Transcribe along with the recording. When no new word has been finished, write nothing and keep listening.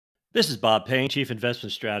This is Bob Payne, Chief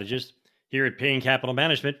Investment Strategist, here at Payne Capital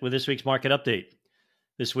Management with this week's market update.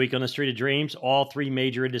 This week on the Street of Dreams, all three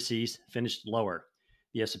major indices finished lower.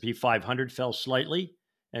 The S&P 500 fell slightly,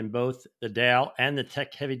 and both the Dow and the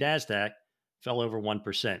tech-heavy Nasdaq fell over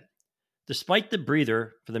 1%. Despite the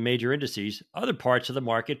breather for the major indices, other parts of the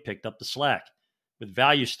market picked up the slack, with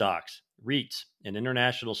value stocks, REITs, and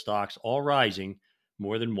international stocks all rising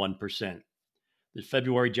more than 1%. The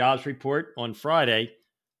February jobs report on Friday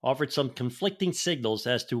offered some conflicting signals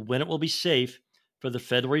as to when it will be safe for the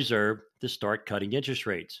Federal Reserve to start cutting interest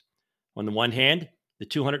rates. On the one hand, the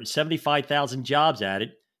 275,000 jobs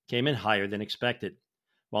added came in higher than expected,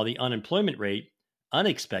 while the unemployment rate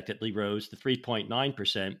unexpectedly rose to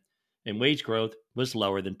 3.9% and wage growth was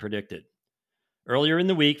lower than predicted. Earlier in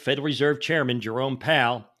the week, Federal Reserve Chairman Jerome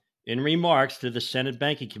Powell, in remarks to the Senate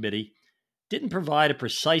Banking Committee, didn't provide a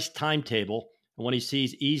precise timetable on when he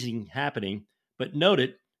sees easing happening, but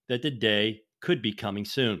noted that the day could be coming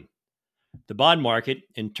soon. The bond market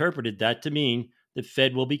interpreted that to mean the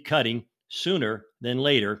Fed will be cutting sooner than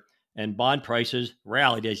later, and bond prices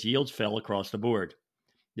rallied as yields fell across the board.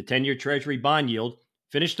 The 10-year Treasury bond yield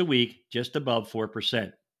finished the week just above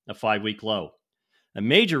 4%, a 5-week low. A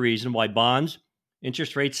major reason why bonds,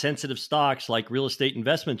 interest rate sensitive stocks like real estate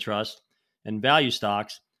investment trusts, and value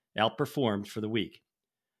stocks outperformed for the week.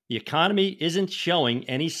 The economy isn't showing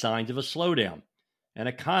any signs of a slowdown, and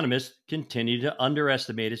economists continue to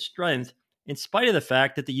underestimate its strength in spite of the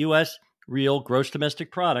fact that the U.S. real gross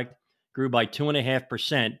domestic product grew by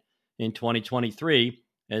 2.5% in 2023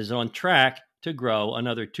 and is on track to grow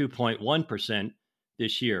another 2.1%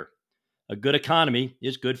 this year. A good economy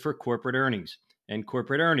is good for corporate earnings, and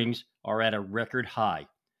corporate earnings are at a record high.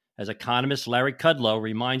 As economist Larry Kudlow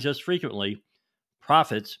reminds us frequently,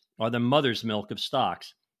 profits are the mother's milk of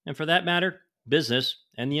stocks, and for that matter, business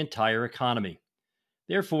and the entire economy.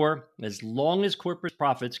 Therefore, as long as corporate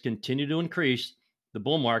profits continue to increase, the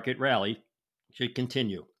bull market rally should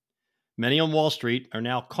continue. Many on Wall Street are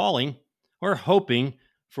now calling or hoping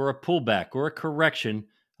for a pullback or a correction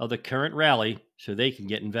of the current rally so they can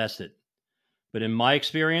get invested. But in my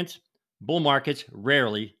experience, bull markets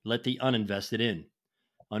rarely let the uninvested in.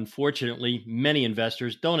 Unfortunately, many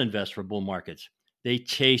investors don't invest for bull markets. They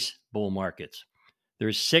chase bull markets.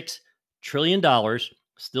 There's $6 trillion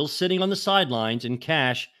still sitting on the sidelines in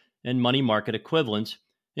cash and money market equivalents,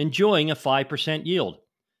 enjoying a 5% yield,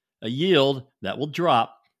 a yield that will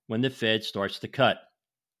drop when the Fed starts to cut.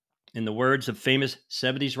 In the words of famous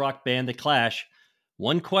 70s rock band The Clash,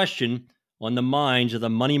 one question on the minds of the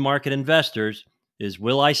money market investors is,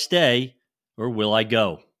 will I stay or will I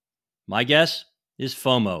go? My guess is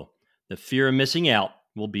FOMO. The fear of missing out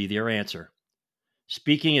will be their answer.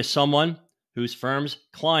 Speaking as someone whose firm's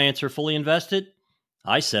clients are fully invested,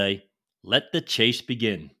 I say, let the chase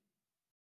begin.